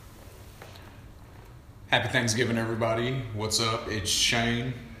Happy Thanksgiving, everybody. What's up? It's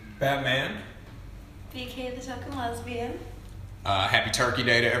Shane. Batman. BK the Token Lesbian. Happy Turkey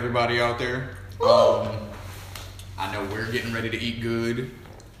Day to everybody out there. I know we're getting ready to eat good.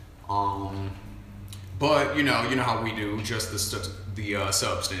 But you know how we do, just the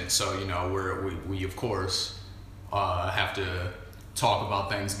substance. So we of course have to talk about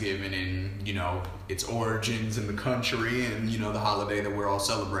Thanksgiving and its origins in the country and the holiday that we're all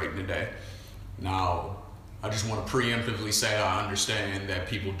celebrating today. Now, I just want to preemptively say I understand that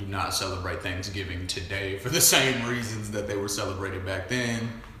people do not celebrate Thanksgiving today for the same reasons that they were celebrated back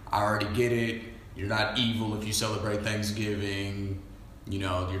then. I already get it. You're not evil if you celebrate Thanksgiving.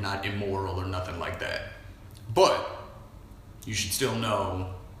 You're not immoral or nothing like that. But you should still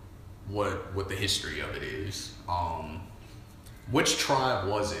know what the history of it is. Which tribe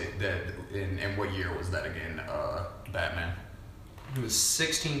was it and what year was that again, Batman? It was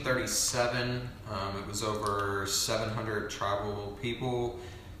 1637. It was over 700 tribal people.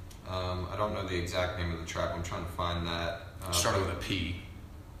 I don't know the exact name of the tribe. I'm trying to find that. Started with a P.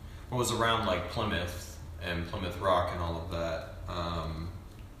 It was around like Plymouth and Plymouth Rock and all of that.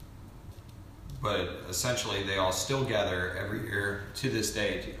 But essentially, they all still gather every year to this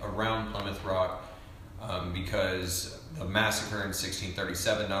day around Plymouth Rock because the massacre in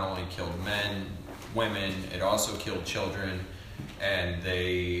 1637 not only killed men, women, it also killed children. And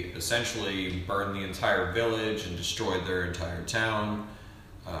they essentially burned the entire village and destroyed their entire town.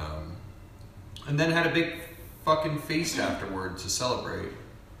 And then had a big fucking feast afterward to celebrate.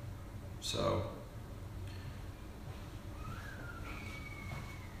 So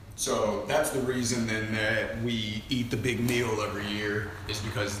that's the reason then that we eat the big meal every year, is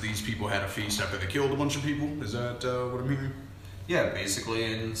because these people had a feast after they killed a bunch of people? Is that what I'm hearing? Yeah, basically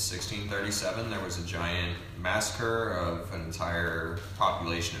in 1637 there was a giant massacre of an entire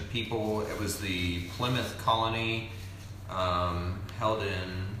population of people. It was the Plymouth colony held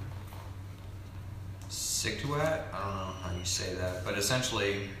in Scituate. I don't know how you say that, but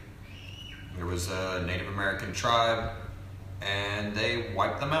essentially there was a Native American tribe and they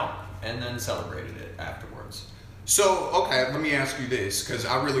wiped them out and then celebrated it afterwards. So, okay, let me ask you this, because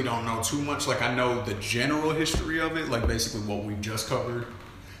I really don't know too much. Like, I know the general history of it, like basically what we've just covered.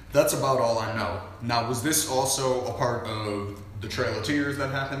 That's about all I know. Now, was this also a part of the Trail of Tears that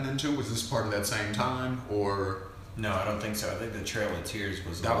happened then too? Was this part of that same time, or? No, I don't think so. I think the Trail of Tears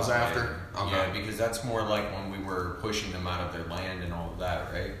was that was after? Okay. Yeah, because that's more like when we were pushing them out of their land and all of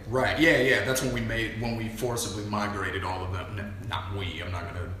that, right? Right, yeah. That's when we forcibly migrated all of them. Not we, I'm not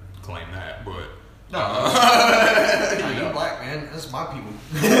going to claim that, but... No, you black man. That's my people.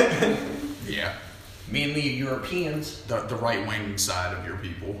 Yeah, me and the Europeans. The right wing side of your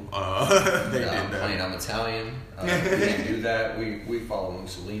people. They did that. I'm Italian. We can't do that. We follow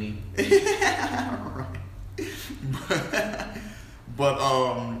Mussolini. Right. But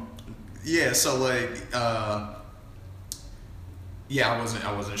yeah. So like, yeah, I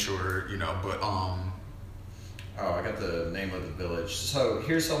wasn't sure, but Oh, I got the name of the village. So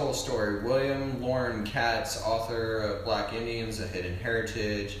here's the whole story. William Loren Katz, author of Black Indians, A Hidden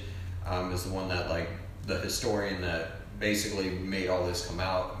Heritage, is the one that, like, the historian that basically made all this come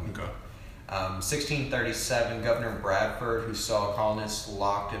out. Okay. 1637, Governor Bradford, who saw colonists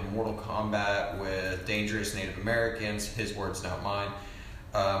locked in mortal combat with dangerous Native Americans, his words, not mine,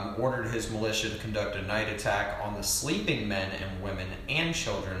 ordered his militia to conduct a night attack on the sleeping men and women and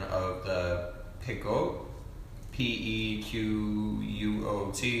children of the Pequot, Pequot,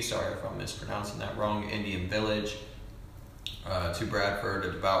 sorry if I'm mispronouncing that wrong, Indian village. To Bradford,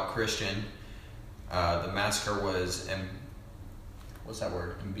 a devout Christian. The massacre was,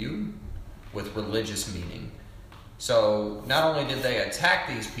 imbued with religious meaning. So not only did they attack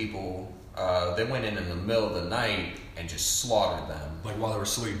these people, they went in the middle of the night and just slaughtered them. Like while they were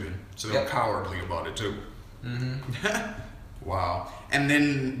sleeping. So they were cowardly about it too. Mm-hmm. Wow. And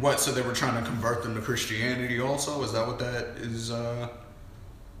then what? So they were trying to convert them to Christianity also? Is that what that is?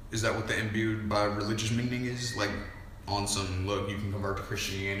 Is that what the imbued by religious meaning is? Like on some, look, you can convert to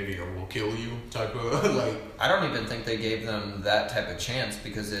Christianity or we'll kill you type of like? I don't even think they gave them that type of chance,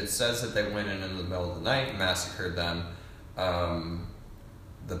 because it says that they went in the middle of the night and massacred them.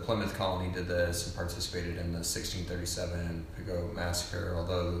 The Plymouth colony did this and participated in the 1637 Pequot massacre,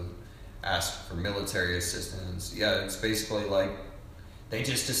 although asked for military assistance. Yeah, it's basically like they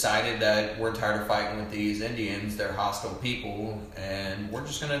just decided that we're tired of fighting with these Indians. They're hostile people, and we're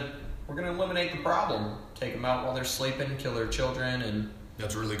gonna eliminate the problem. Take them out while they're sleeping, kill their children, and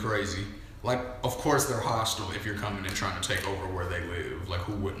that's really crazy. Like, of course they're hostile if you're coming and trying to take over where they live. Like,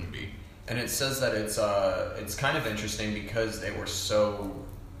 who wouldn't be? And it says that it's kind of interesting because they were so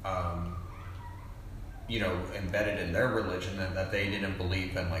embedded in their religion, and that they didn't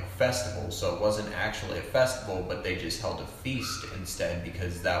believe in like festivals. So it wasn't actually a festival, but they just held a feast instead,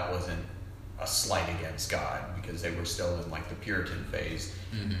 because that wasn't a slight against God, because they were still in like the Puritan phase,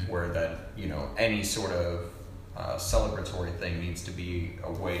 where that any sort of celebratory thing needs to be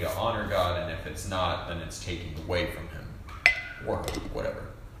a way to honor God, and if it's not, then it's taking away from Him, or whatever.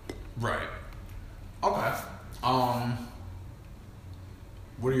 Right. Okay.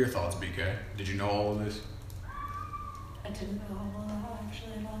 What are your thoughts, BK? Did you know all of this? I didn't know all of that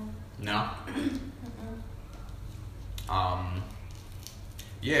actually at all. No?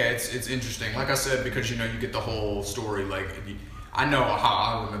 Yeah, it's interesting. Like I said, because you get the whole story. Like, I know how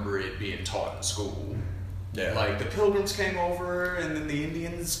I remember it being taught in school. Yeah. Like, the Pilgrims came over, and then the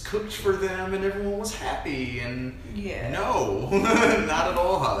Indians cooked for them, and everyone was happy. And no, not at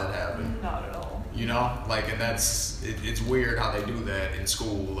all how that happened. Not at all. And it's weird how they do that in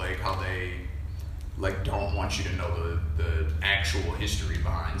school. Like, how they don't want you to know the actual history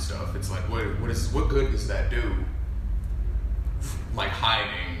behind stuff. It's like, what good does that do? Like,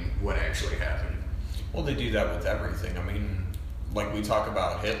 hiding what actually happened. Well, they do that with everything. I mean, like, we talk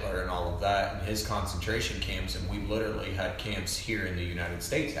about Hitler and all of that and his concentration camps, and we literally had camps here in the United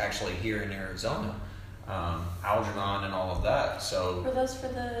States, actually here in Arizona, Algernon and all of that. So Were those for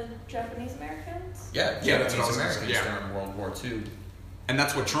the Japanese Americans? Yeah, that's what I was Japanese gonna Americans say, during World War II. And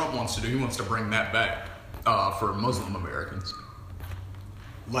that's what Trump wants to do. He wants to bring that back for Muslim Americans.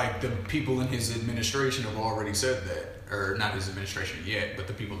 Like, the people in his administration have already said that. Or not his administration yet, but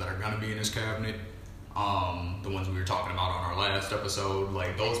the people that are going to be in his cabinet, the ones we were talking about on our last episode,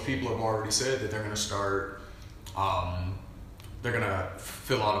 like, those people have already said that they're going to start, they're going to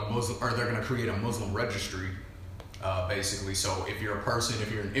fill out they're going to create a Muslim registry, basically. So if you're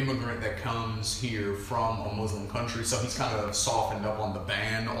an immigrant that comes here from a Muslim country, so he's kind of softened up on the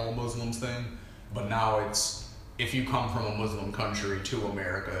ban all Muslims thing, but now it's, if you come from a Muslim country to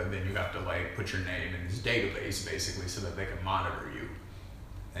America, then you have to like put your name in this database, basically, so that they can monitor you.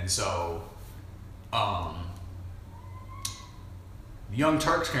 And so, the Young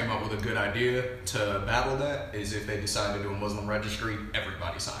Turks came up with a good idea to battle that. Is if they decide to do a Muslim registry,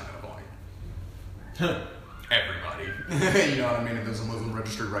 everybody sign up on it. Everybody. You know what I mean? If there's a Muslim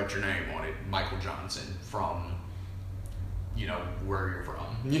registry, write your name on it. Michael Johnson from, where you're from.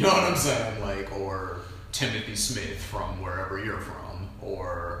 You know what I'm saying? Like, or Timothy Smith from wherever you're from,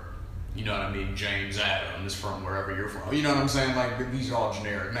 or, James Adams from wherever you're from. You know what I'm saying? Like, these are all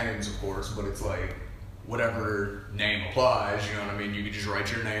generic names, of course, but it's like, whatever name applies, you know what I mean? You could just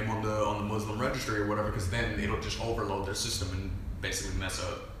write your name on the Muslim registry or whatever, because then it'll just overload their system and basically mess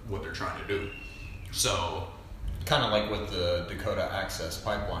up what they're trying to do. So, kind of like with the Dakota Access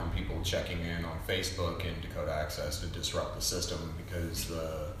Pipeline, people checking in on Facebook and Dakota Access to disrupt the system, because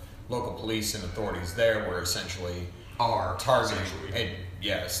the local police and authorities there were essentially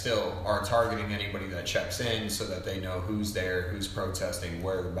targeting anybody that checks in, so that they know who's there, who's protesting,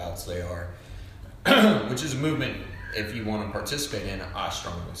 whereabouts they are, which is a movement, if you want to participate in, I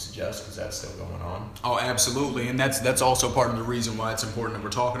strongly suggest, because that's still going on. Oh, absolutely. And that's also part of the reason why it's important that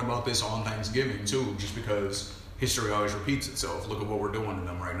we're talking about this on Thanksgiving too, just because history always repeats itself. Look at what we're doing to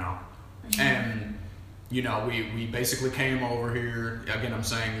them right now. Mm-hmm. And we basically came over here. Again, I'm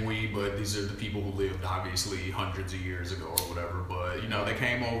saying we, but these are the people who lived obviously hundreds of years ago or whatever. But, they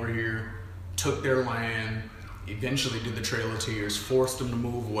came over here, took their land, eventually did the Trail of Tears, forced them to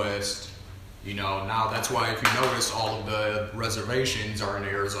move west. Now that's why, if you notice, all of the reservations are in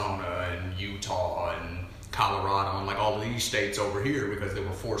Arizona and Utah and Colorado and like all of these states over here, because they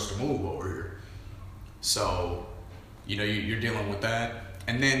were forced to move over here. So, you're dealing with that.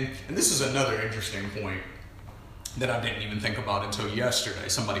 And this is another interesting point that I didn't even think about until yesterday.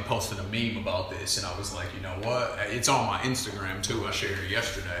 Somebody posted a meme about this, and I was like, you know what? It's on my Instagram too. I shared it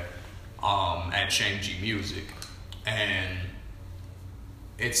yesterday at Shane G Music. And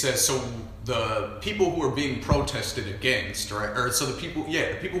it says, so the people who are being protested against, right? Or so the people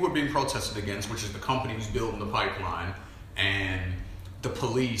who are being protested against, which is the company who's building the pipeline and the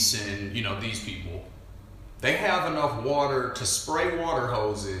police and, these people, they have enough water to spray water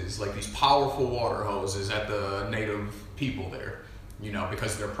hoses, like these powerful water hoses, at the native people there,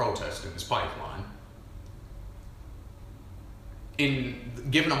 because they're protesting this pipeline. In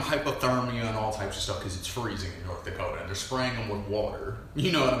giving them hypothermia and all types of stuff, because it's freezing in North Dakota, and they're spraying them with water,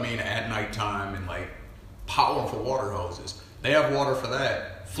 at nighttime, and like powerful water hoses. They have water for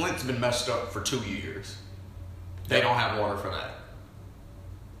that. Flint's been messed up for 2 years. They don't have water for that.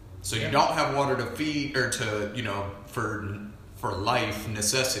 So you don't have water to feed, or to, for life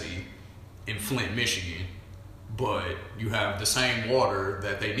necessity in Flint, Michigan, but you have the same water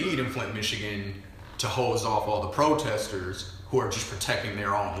that they need in Flint, Michigan to hose off all the protesters who are just protecting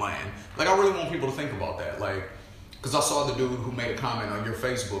their own land. Like, I really want people to think about that. Like, because I saw the dude who made a comment on your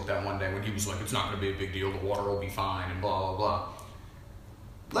Facebook that one day when he was like, it's not going to be a big deal, the water will be fine, and blah, blah, blah.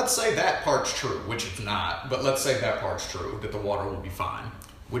 Let's say that part's true, which it's not, but let's say that part's true, that the water will be fine.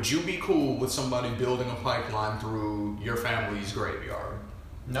 Would you be cool with somebody building a pipeline through your family's graveyard?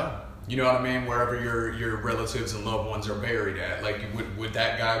 No. You know what I mean? Wherever your relatives and loved ones are buried at. Like, would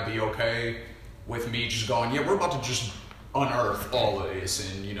that guy be okay with me just going, yeah, we're about to just unearth all of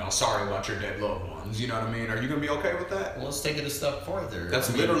this and, you know, sorry about your dead loved ones. You know what I mean? Are you going to be okay with that? Well, let's take it a step further.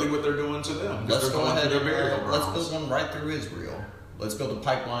 That's literally what they're doing to them. Let's go ahead and let's grounds. build one right through Israel. Let's build a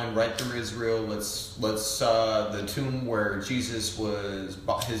pipeline right through Israel. Let's the tomb where Jesus was,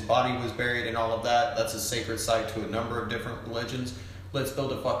 his body was buried and all of that. That's a sacred site to a number of different religions. Let's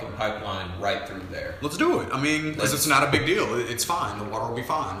build a fucking pipeline right through there. Let's do it. I mean, because it's not a big deal. It's fine. The water will be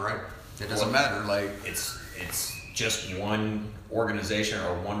fine, right? It doesn't matter. Like, it's just one organization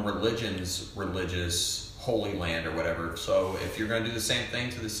or one religion's religious holy land or whatever. So if you're going to do the same thing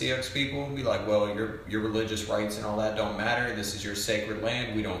to the Sioux people, be like, well, your religious rights and all that don't matter. This is your sacred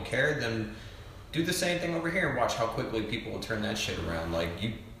land. We don't care. Then do the same thing over here and watch how quickly people will turn that shit around. Like,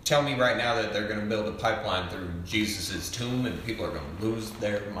 you tell me right now that they're going to build a pipeline through Jesus' tomb and people are going to lose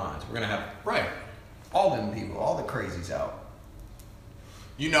their minds. We're going to have all them people, all the crazies out.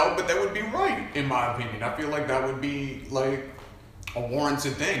 You know, but that would be right, in my opinion. I feel like that would be, like, a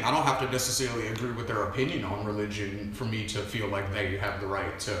warranted thing. I don't have to necessarily agree with their opinion on religion for me to feel like they have the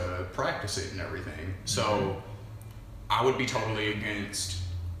right to practice it and everything. So, I would be totally against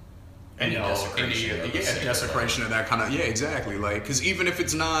Any desecration of that kind of, yeah, exactly. Like, because even if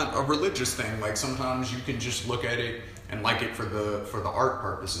it's not a religious thing, like, sometimes you can just look at it and like it for the art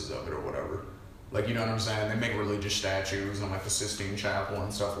purposes of it or whatever. Like, you know what I'm saying? They make religious statues and like the Sistine Chapel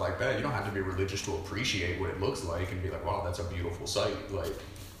and stuff like that. You don't have to be religious to appreciate what it looks like and be like, wow, that's a beautiful sight. Like,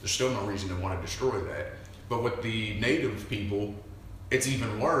 there's still no reason to want to destroy that. But with the native people, it's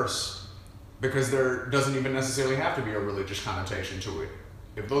even worse because there doesn't even necessarily have to be a religious connotation to it.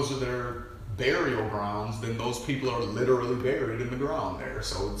 If those are their burial grounds, then those people are literally buried in the ground there.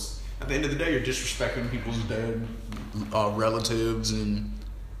 So it's, at the end of the day, you're disrespecting people's dead relatives and,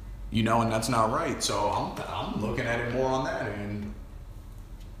 you know, and that's not right. So I'm looking at it more on that end.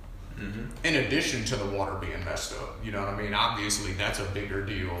 Mm-hmm. In addition to the water being messed up, you know what I mean? Obviously, that's a bigger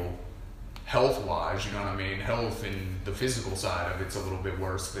deal health-wise, you know what I mean? Health and the physical side of it's a little bit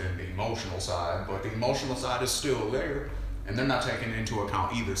worse than the emotional side, but the emotional side is still there, and they're not taking into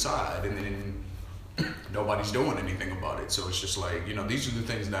account either side, and then nobody's doing anything about it. So it's just like, you know, these are the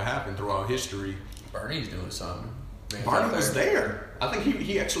things that happen throughout history. Bernie's doing something. Barney was there. I think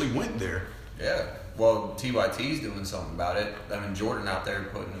he actually went there. Yeah. Well, TYT's doing something about it. I mean, Jordan out there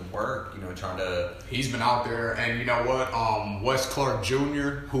putting in work, you know, trying to... He's been out there, and you know what? Wes Clark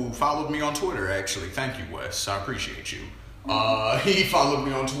Jr., who followed me on Twitter, actually. Thank you, Wes. I appreciate you. He followed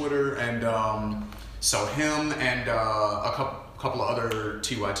me on Twitter, and so him and a couple of other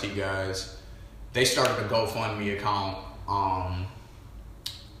TYT guys, they started a GoFundMe account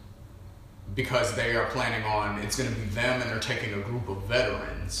because they are planning on, it's going to be them and they're taking a group of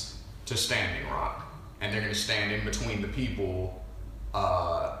veterans to Standing Rock, and they're going to stand in between the people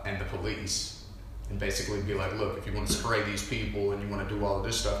and the police and basically be like, look, if you want to spray these people and you want to do all of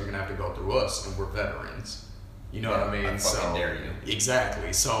this stuff, you're going to have to go through us, and we're veterans. You know what I mean? I fucking dare you.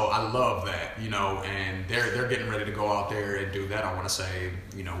 Exactly. So I love that, you know, and they're getting ready to go out there and do that, I want to say,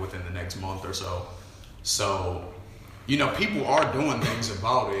 you know, within the next month or so. So, you know, people are doing things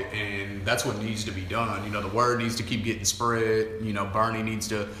about it, and that's what needs to be done. You know, the word needs to keep getting spread. You know, Bernie needs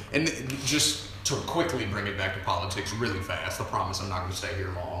to, and just to quickly bring it back to politics really fast. I promise I'm not going to stay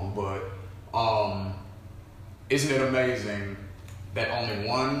here long, but isn't it amazing that only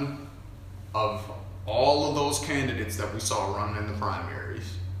one of all of those candidates that we saw running in the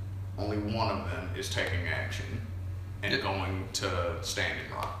primaries, only one of them is taking action and going to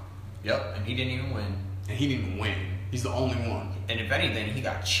Standing Rock. Yep, and he didn't even win. And he didn't even win. He's the only one. And if anything, he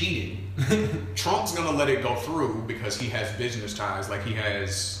got cheated. Trump's gonna let it go through because he has business ties, like he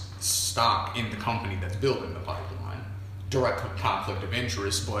has stock in the company that's building the pipeline. Direct conflict of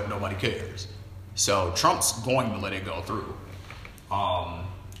interest, but nobody cares. So Trump's going to let it go through.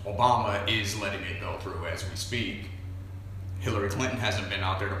 Obama is letting it go through as we speak. Hillary Clinton hasn't been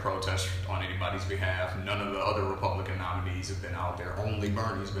out there to protest on anybody's behalf. None of the other Republican nominees have been out there. Only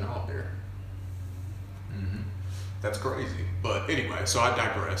Bernie's been out there. Mm-hmm. That's crazy. But anyway, so I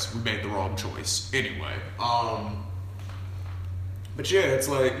digress. We made the wrong choice. Anyway, but yeah, it's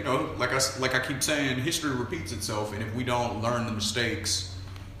like, you know, like I keep saying, history repeats itself, and if we don't learn the mistakes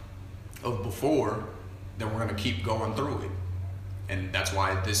of before, then we're going to keep going through it. And that's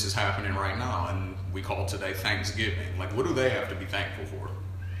why this is happening right now. And we call today Thanksgiving. Like, what do they have to be thankful for?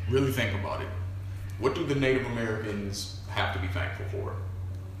 Really think about it. What do the Native Americans have to be thankful for?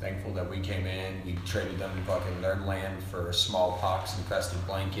 Thankful that we came in, we traded them fucking their land for smallpox infested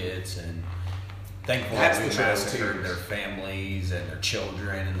blankets, and thankful That's that we the massacred tears. their families and their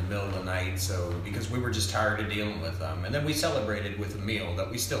children in the middle of the night. So because we were just tired of dealing with them, and then we celebrated with a meal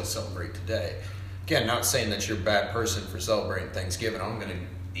that we still celebrate today. Again, not saying that you're a bad person for celebrating Thanksgiving. I'm gonna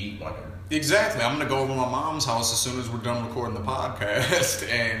eat like a Exactly. I'm going to go over to my mom's house as soon as we're done recording the podcast,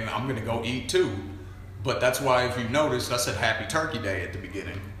 and I'm going to go eat too. But that's why, if you noticed, I said Happy Turkey Day at the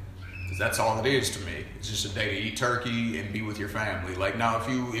beginning. Because that's all it is to me. It's just a day to eat turkey and be with your family. Like, now,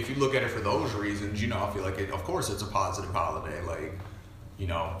 if you look at it for those reasons, you know, I feel like, of course, it's a positive holiday. Like, you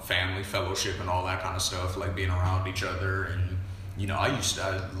know, family, fellowship, and all that kind of stuff. Like, being around each other. And, you know, I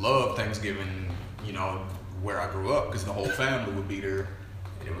love Thanksgiving, you know, where I grew up, because the whole family would be there.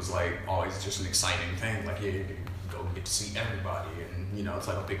 And it was, like, always just an exciting thing. Like, yeah, you can go get to see everybody. And, you know, it's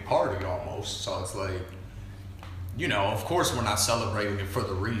like a big party almost. So it's like, you know, of course we're not celebrating it for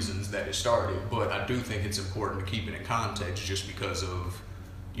the reasons that it started, but I do think it's important to keep it in context just because of,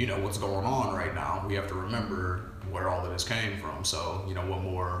 you know, what's going on right now. We have to remember where all of this came from. So, you know, what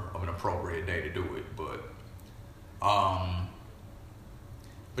more of an appropriate day to do it.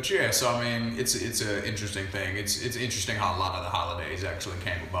 But yeah, so I mean, it's an interesting thing. It's interesting how a lot of the holidays actually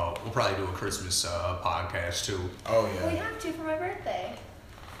came about. We'll probably do a Christmas podcast too. oh We yeah. have to for my birthday.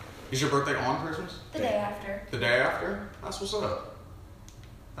 Is your birthday on Christmas? The day after. The day after? That's what's up.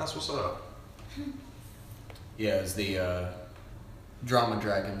 That's what's up. Yeah, as the drama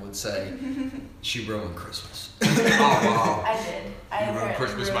dragon would say, she ruined Christmas. Oh wow. I did. I You ruined apparently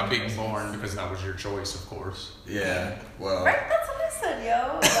Christmas by ruined being Christmas. born because that was your choice, of course. Yeah, well. Right? That's what I said,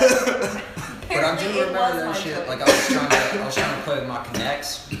 yo. But I Apparently do it remember was that my shit. choice. Like I was trying to put in my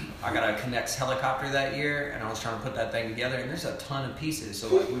Connects. I got a Connects helicopter that year, and I was trying to put that thing together. And there's a ton of pieces. So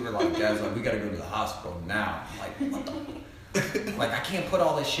like we were like, guys, like we got to go to the hospital now. I'm like, what the? Like I can't put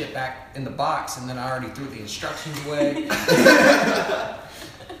all this shit back in the box, and then I already threw the instructions away.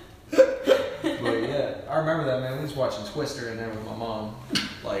 But yeah, I remember that, man. We was watching Twister in there with my mom.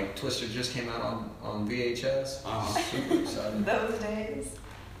 Like Twister just came out on VHS. Super excited. Those days.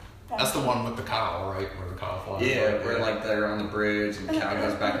 That's the one with the cow, right? Where the cow flies. Yeah, where like they're on the bridge and the cow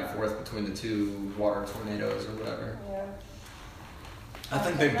goes back and forth between the two water tornadoes or whatever. Yeah. I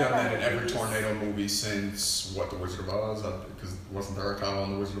think they've done that in every tornado movie since, what, The Wizard of Oz? Because wasn't there a cow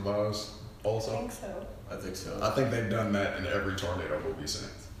on The Wizard of Oz I also? think so. I think so. I think they've done that in every tornado movie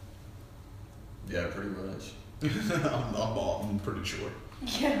since. Yeah, pretty much. I'm pretty sure.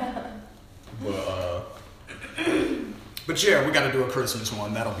 Yeah. But yeah, we got to do a Christmas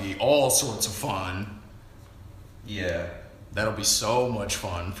one. That'll be all sorts of fun. Yeah. That'll be so much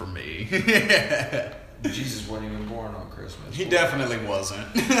fun for me. Jesus wasn't even born on Christmas. He definitely wasn't.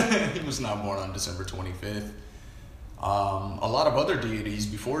 He was not born on December 25th. A lot of other deities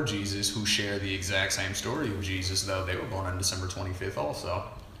before Jesus who share the exact same story of Jesus, though, they were born on December 25th also.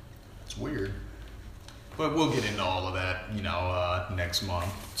 It's weird. But we'll get into all of that, you know, next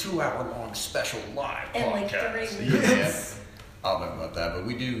month. 2-hour-long special live In like podcast. 3 weeks. I don't know about that, but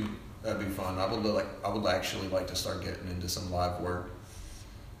we do. That'd be fun. I would actually like to start getting into some live work.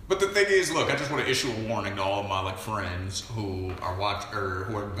 But the thing is, look, I just want to issue a warning to all of my friends who are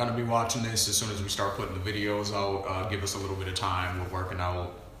who are gonna be watching this as soon as we start putting the videos out. Give us a little bit of time. We're working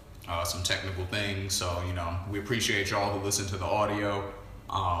out some technical things, so you know we appreciate y'all who listen to the audio.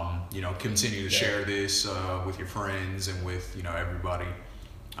 You know, continue to share this with your friends and with everybody.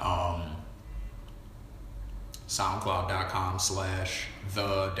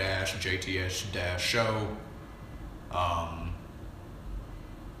 SoundCloud.com/the-JTS-show.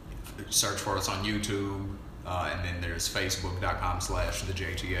 Search for us on YouTube, and then there's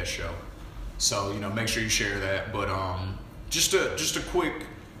Facebook.com/the-JTS show. So make sure you share that. But just a quick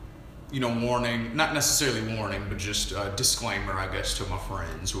warning, not necessarily warning, but just a disclaimer, I guess, to my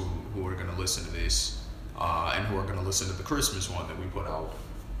friends who are going to listen to this and who are going to listen to the Christmas one that we put out.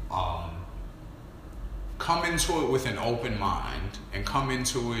 Come into it with an open mind and come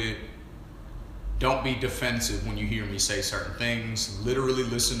into it. Don't be defensive when you hear me say certain things. Literally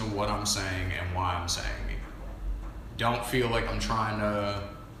listen to what I'm saying and why I'm saying it. Don't feel like I'm trying to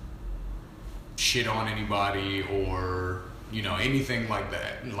shit on anybody or anything like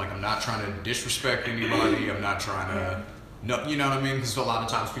that. Like, I'm not trying to disrespect anybody. I'm not trying to, you know what I mean? Because a lot of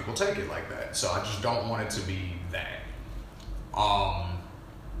times people take it like that. So I just don't want it to be that.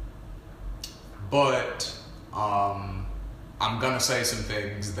 I'm gonna say some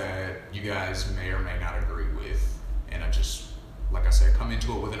things that you guys may or may not agree with, and I just, like I said, come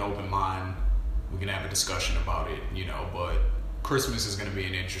into it with an open mind. We can have a discussion about it, you know. But Christmas is gonna be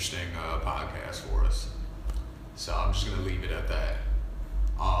an interesting podcast for us, so I'm just gonna leave it at that.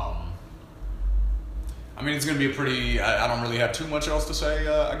 I mean, it's gonna be a pretty. I don't really have too much else to say.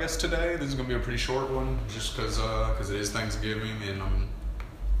 I guess today this is gonna be a pretty short one, just because it is Thanksgiving and I'm.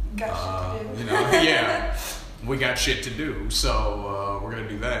 Got shit to do. You know, yeah, we got shit to do, so we're gonna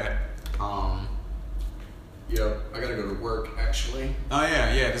do that. Yep, I gotta go to work actually. Oh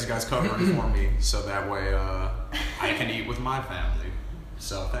yeah, this guy's covering for me, so that way I can eat with my family.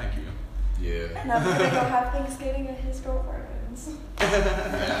 So thank you. Yeah. And I'm gonna go have Thanksgiving at his girlfriend's.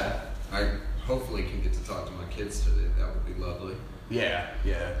 Yeah. I hopefully can get to talk to my kids today. That would be lovely. Yeah,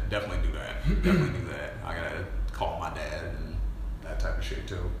 definitely do that. Definitely do that. I gotta call my dad and that type of shit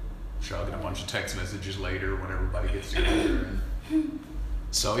too. Sure, I'll get a bunch of text messages later when everybody gets together.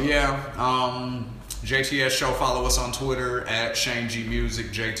 So yeah, JTS show. Follow us on Twitter at Shane G Music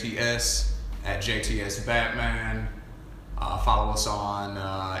JTS, at JTS Batman. Follow us on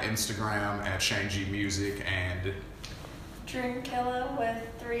Instagram at Shane G Music and Dream Killer with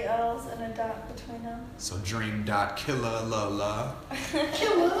 3 L's and a dot between them. so dream.killer la la.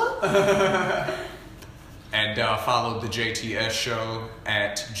 Killer. And follow the JTS show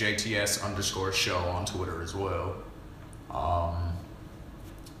at JTS_show on Twitter as well.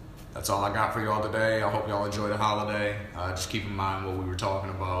 That's all I got for y'all today. I hope y'all enjoy the holiday. Just keep in mind what we were talking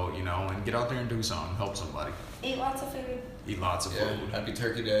about, you know, and get out there and do something. Help somebody. Eat lots of food. Eat lots of food. Happy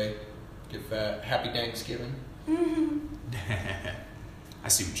Turkey Day. Get fat. Happy Thanksgiving. I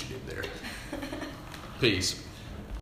see what you did there. Peace.